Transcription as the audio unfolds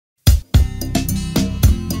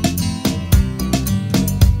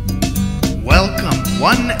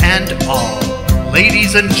one and all,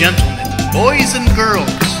 ladies and gentlemen, boys and girls,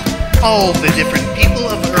 all the different people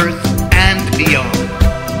of Earth and beyond,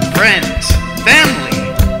 friends, family,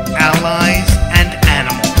 allies, and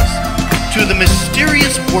animals, to the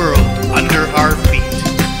mysterious world under our feet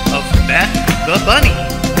of Beth the Bunny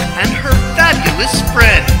and her fabulous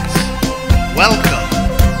friends. Welcome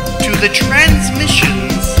to the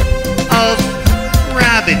transmissions of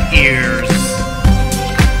Rabbit Ears.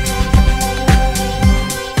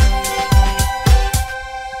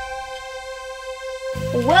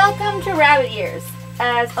 Welcome to Rabbit Ears.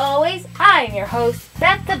 As always, I am your host,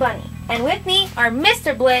 Beth the Bunny, and with me are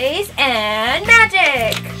Mr. Blaise and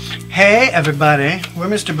Magic. Hey everybody, we're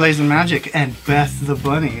Mr. Blaise and Magic and Beth the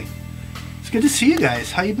Bunny. It's good to see you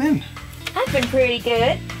guys. How you been? I've been pretty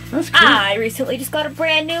good. That's good. I recently just got a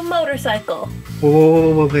brand new motorcycle.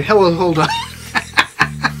 Whoa, hold on.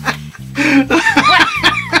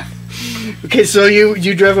 Okay, so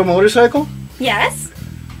you drive a motorcycle? Yes.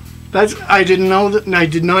 I did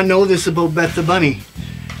not know this about Beth the Bunny.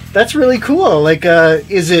 That's really cool. Like,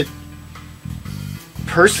 is it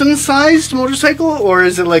person-sized motorcycle or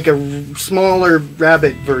is it like a smaller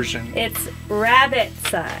rabbit version? It's rabbit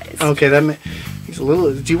size. Okay, that makes a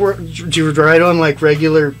little. Do you ride on like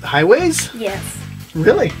regular highways? Yes.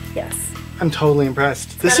 Really? Yes. I'm totally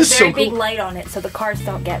impressed. It's This got is a so very cool. big light on it, so the cars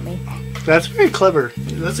don't get me. That's very clever.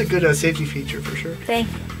 That's a good safety feature for sure. Thank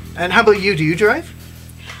you. And how about you? Do you drive?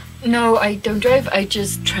 No, I don't drive. I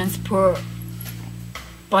just transport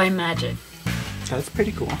by magic. That's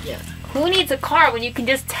pretty cool. Yeah. Who needs a car when you can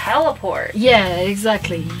just teleport? Yeah,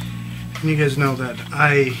 exactly. And you guys know that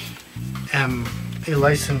I am a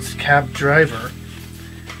licensed cab driver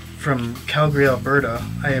from Calgary, Alberta.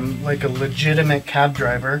 I am like a legitimate cab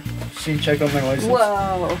driver. See, check out my license.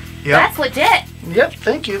 Whoa. Yep. That's legit. Yep,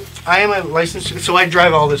 thank you. I am a licensed, so I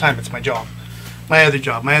drive all the time. It's my job. My other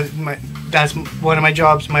job. That's one of my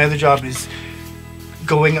jobs. My other job is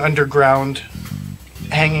going underground,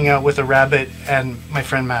 hanging out with a rabbit and my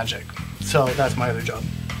friend Magic. So that's my other job.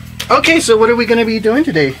 Okay, so what are we going to be doing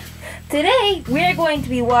today? Today, we're going to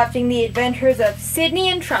be watching the adventures of Sydney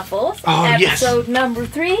and Truffles, Oh, yes. episode number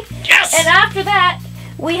 3. Yes! And after that,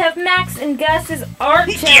 we have Max and Gus's Art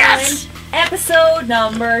Challenge, episode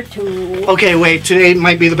number 2. Okay, wait. Today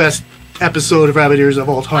might be the best episode of Rabbit Ears of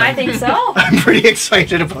all time. I think so. I'm pretty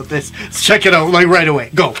excited about this. Let's check it out like right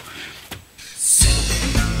away. Go.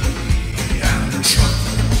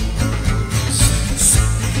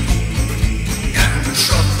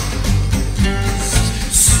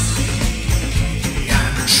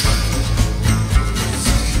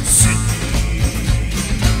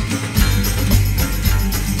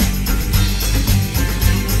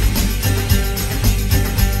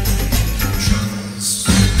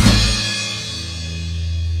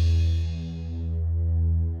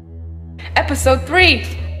 Episode 3!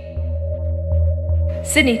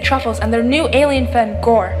 Sydney, Truffles, and their new alien friend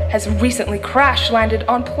Gore has recently crash-landed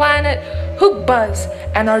on planet Hoopbuzz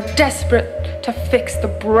and are desperate to fix the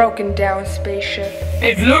broken-down spaceship.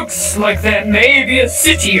 It looks like there may be a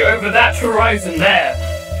city over that horizon there.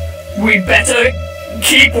 We better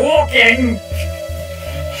keep walking.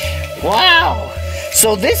 Wow!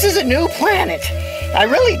 So this is a new planet. I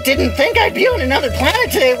really didn't think I'd be on another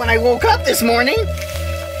planet today when I woke up this morning.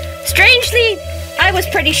 Strangely, I was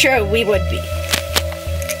pretty sure we would be.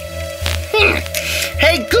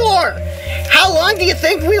 Hey, Gore! How long do you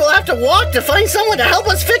think we will have to walk to find someone to help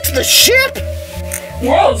us fix the ship?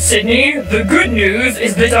 Well, Sydney, the good news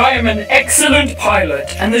is that I am an excellent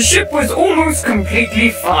pilot, and the ship was almost completely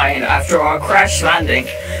fine after our crash landing.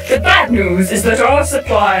 The bad news is that our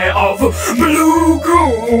supply of blue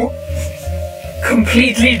goo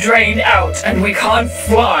completely drained out, and we can't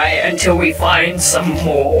fly until we find some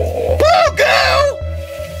more. Blue goo!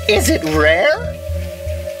 Is it rare?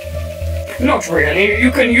 Not really. You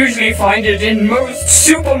can usually find it in most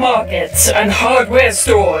supermarkets and hardware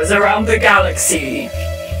stores around the galaxy.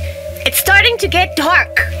 It's starting to get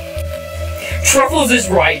dark. Truffles is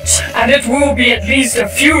right, and it will be at least a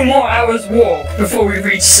few more hours' walk before we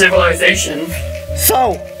reach civilization.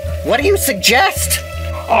 So, what do you suggest?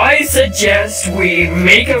 I suggest we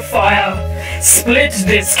make a fire, split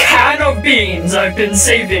this can of beans I've been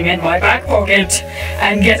saving in my back pocket,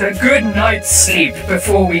 and get a good night's sleep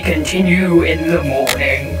before we continue in the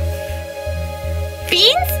morning.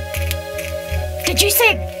 Beans? Did you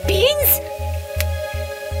say beans?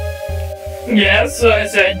 Yes, I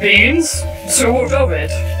said beans. So what of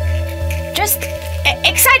it? Just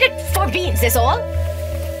excited for beans is all.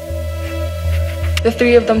 The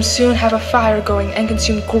three of them soon have a fire going and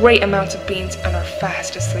consume great amounts of beans and are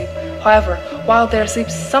fast asleep. However, while they're asleep,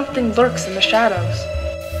 something lurks in the shadows.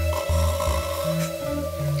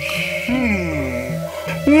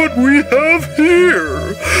 What we have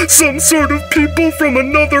here? Some sort of people from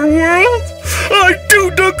another world? I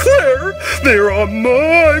do declare they're on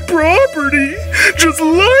my property, just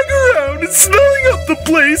lying around and smelling up the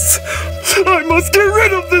place. I must get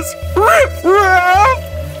rid of this riff-raff!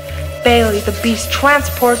 Bailey, the beast,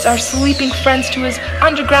 transports our sleeping friends to his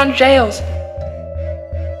underground jails.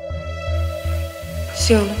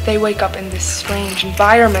 Soon, they wake up in this strange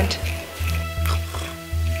environment.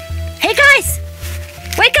 Hey guys!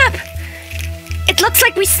 Wake up! It looks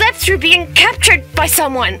like we slept through being captured by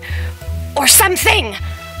someone. Or something.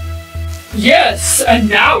 Yes, and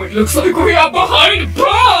now it looks like we are behind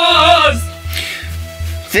bars!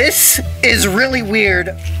 This is really weird.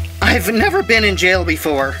 I've never been in jail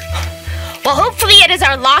before. Well, hopefully it is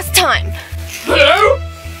our last time. Hello?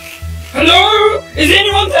 Hello? Is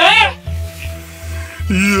anyone there?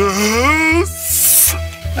 Yes?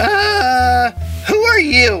 Who are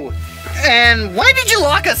you? And why did you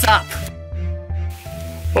lock us up?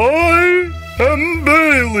 I am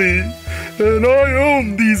Bailey, and I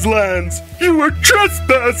own these lands. You are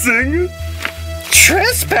trespassing.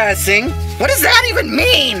 Trespassing? What does that even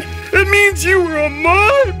mean? It means you were on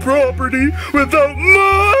my property without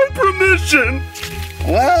my permission.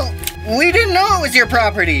 Well, we didn't know it was your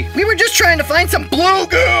property. We were just trying to find some blue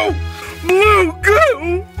goo. Blue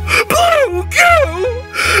goo? Blue goo?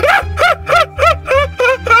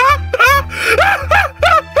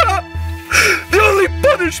 The only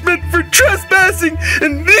punishment for trespassing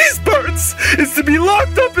in these parts is to be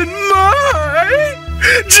locked up in my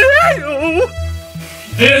jail.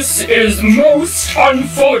 This is most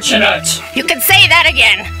unfortunate. You can say that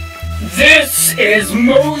again. This is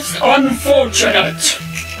most unfortunate.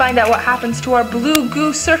 Find out what happens to our blue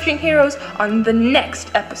goo searching heroes on the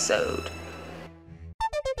next episode.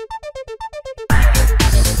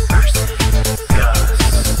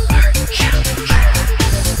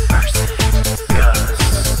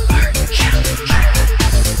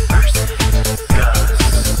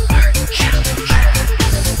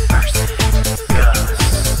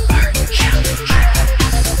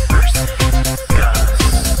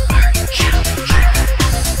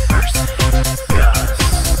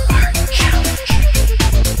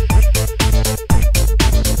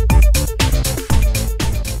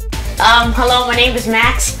 Hello, my name is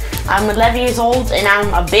Max. I'm 11 years old and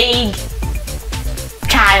I'm a big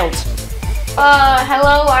child.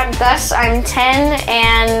 Hello, I'm Gus. I'm 10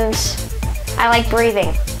 and I like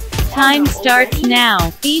breathing. Time starts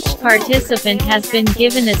now. Each participant has been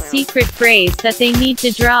given a secret phrase that they need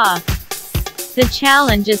to draw. The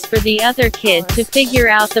challenge is for the other kid to figure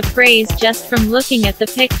out the phrase just from looking at the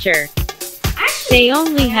picture. They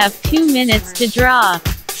only have 2 minutes to draw.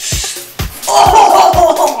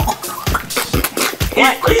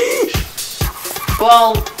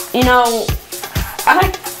 Well, you know, I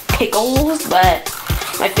like pickles, but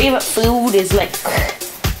my favorite food is like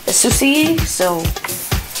the sushi, so.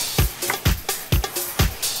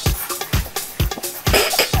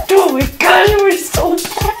 Oh my gosh, we're so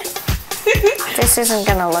bad. This isn't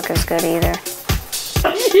gonna look as good either.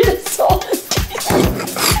 It's so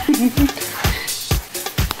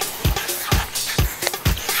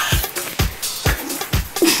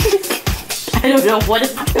I don't know what to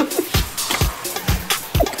do.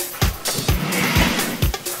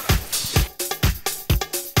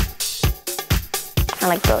 I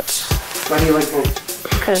like boats. Why do you like boats?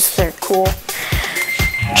 Because they're cool.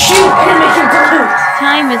 Shoot, I'm gonna make you go.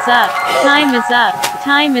 Time is up. Time is up.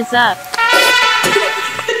 Time is up.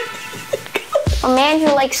 A man who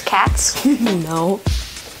likes cats? No.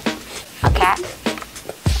 A cat?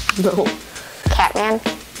 No. Catman?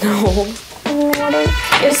 No. What is?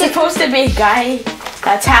 It's supposed to be a guy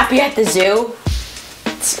that's happy at the zoo.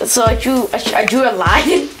 So I drew a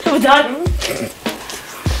lion without him.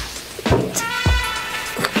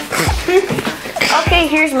 Okay,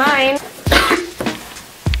 here's mine.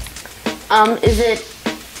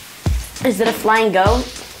 Is it a flying goat?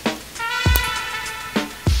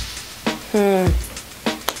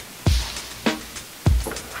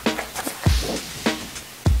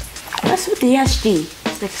 What's with the SD?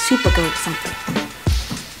 It's like a super goat or something.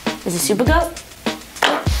 Is it super goat?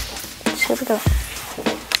 Super goat.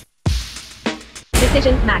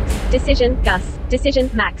 Decision Max. Decision Gus. Decision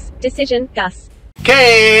Max. Decision Gus.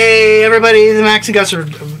 Okay, everybody, the Max and Gus are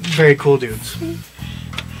very cool dudes.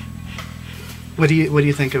 What do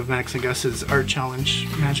you think of Max and Gus's art challenge,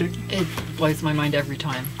 Magic? It blows my mind every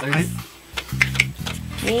time.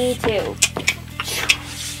 Me too.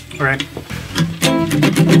 All right.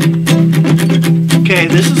 Okay,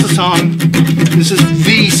 this is a song. This is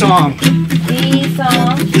the song. The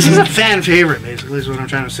song. This is a fan favorite, basically, is what I'm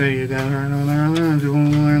trying to say. You guys are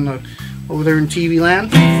over there in TV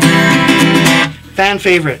land. Fan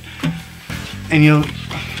favorite. And you'll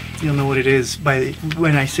know what it is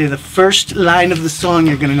when I say the first line of the song.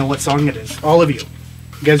 You're gonna know what song it is. All of you.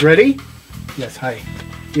 You guys ready? Yes. Hi.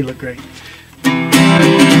 You look great.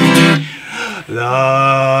 The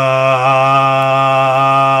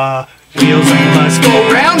wheels of the bus go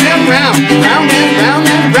round and round, round and round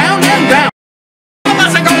and round and round. The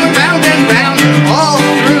bus are going round and round all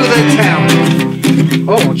through the town.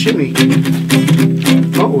 Oh, chimney.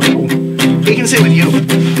 Oh, no. He can sit with you.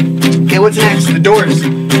 Okay, what's next? The doors.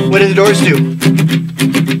 What do the doors do?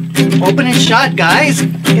 Open and shut, guys.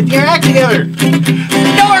 Get your act together.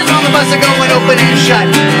 The doors on the bus are going open and shut.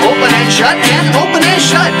 Open and shut and open and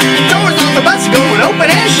shut. Doors on the bus are going open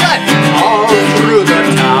and shut. All through the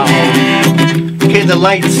town. Okay, the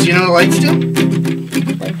lights. You know what lights do?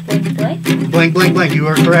 Blink, blink, blink. You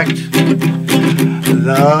are correct. The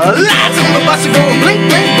lights on the bus are going blink,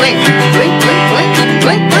 blink, blink. Blink, blink, blink.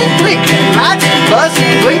 Blink, blink, blink. Lights on the bus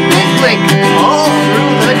blink, blink, blink. All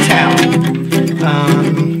through the town.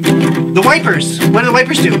 The wipers. What do the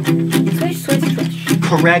wipers do? Swish, swish, swish.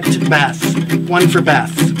 Correct, Beth. One for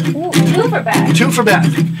Beth. Ooh, two for Beth. Two for Beth.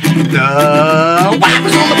 The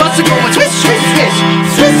wipers on the bus are going swish, swish, swish.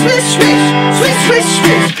 Swish, swish, swish. Swish, swish,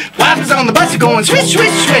 swish. Wipers on the bus are going swish,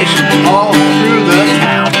 swish, swish. All through the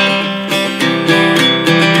town.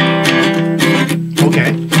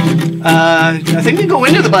 Okay. I think we go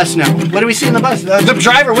into the bus now. What do we see in the bus? The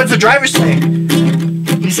driver. What's the driver say?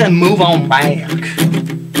 He said, "Move on back."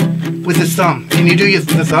 With his thumb. Can you do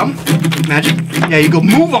the thumb? Magic? Yeah, you go,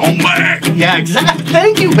 "Move on back." Yeah, exactly.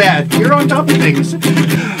 Thank you, Beth. You're on top of things. Oh,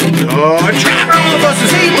 driver on the bus is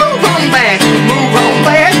saying, "Move on back. Move on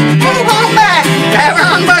back. Move on back." Driver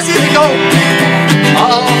on buses to go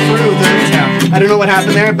all through the town. I don't know what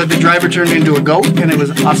happened there, but the driver turned into a goat, and it was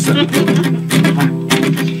awesome.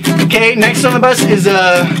 Okay, next on the bus is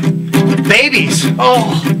babies.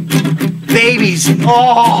 Oh, babies.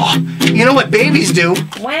 Oh, you know what babies do?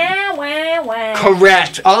 Wah, wah, wah.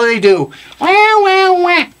 Correct. All they do. Wah, wah,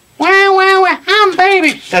 wah. Wah, wah, wah. I'm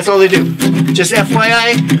baby. That's all they do. Just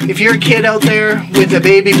FYI, if you're a kid out there with a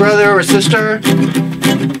baby brother or sister,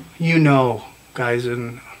 you know, guys,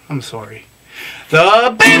 and I'm sorry.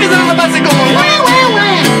 The babies on the bus are going wah, wah,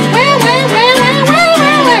 wah. Wah, wah, wah, wah, wah,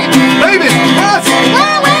 wah, wah. Babies on the bus.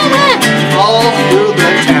 Wah, wah, wah. All through the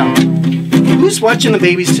town. Who's watching the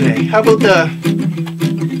babies today? How about the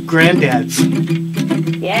granddads?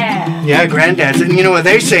 Yeah. Yeah, granddads. And you know what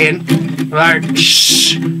they're saying? Like,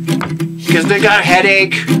 shh. Because they got a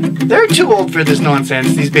headache. They're too old for this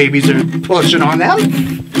nonsense. These babies are pushing on them.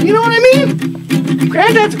 You know what I mean?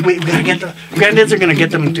 Granddads, wait, we gotta get the granddads are gonna get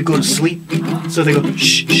them to go to sleep. So they go,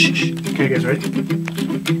 shh, shh, shh. Okay, guys, ready?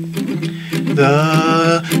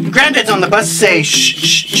 The granddads on the bus say, shh,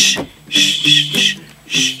 shh, shh, shh, shh,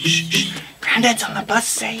 shh, shh, shh. Granddads on the bus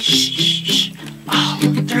say, shh, shh, shh, all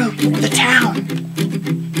through the town.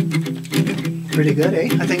 Pretty good, eh?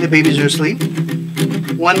 I think the babies are asleep.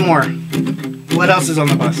 One more. What else is on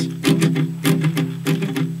the bus?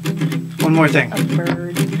 One more thing. A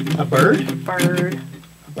bird. A bird? A bird.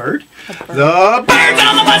 A bird? The birds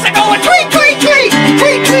on the bus are going tweet, tweet, tweet,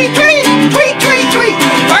 tweet, tweet, tweet, tweet, tweet, tweet.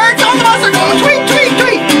 Birds on the bus are going tweet, tweet,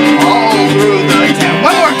 tweet, all through the town.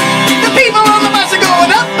 One more. The people on the bus are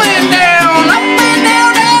going up and down, up and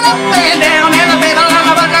down, and up and down, and the people on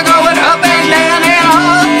the bus are going up and down and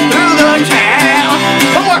all through the town.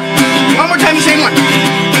 One more. One more time, you sing one.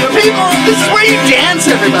 The people. This is where you dance,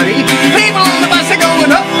 everybody. People on the bus are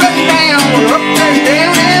going up and down, up and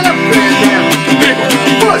down, and up and down. People,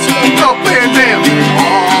 bus up and down,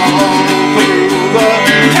 all through the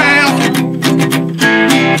town.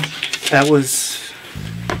 That was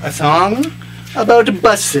a song about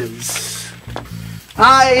buses.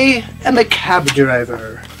 I am a cab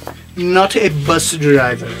driver, not a bus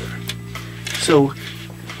driver. So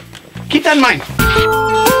keep that in mind.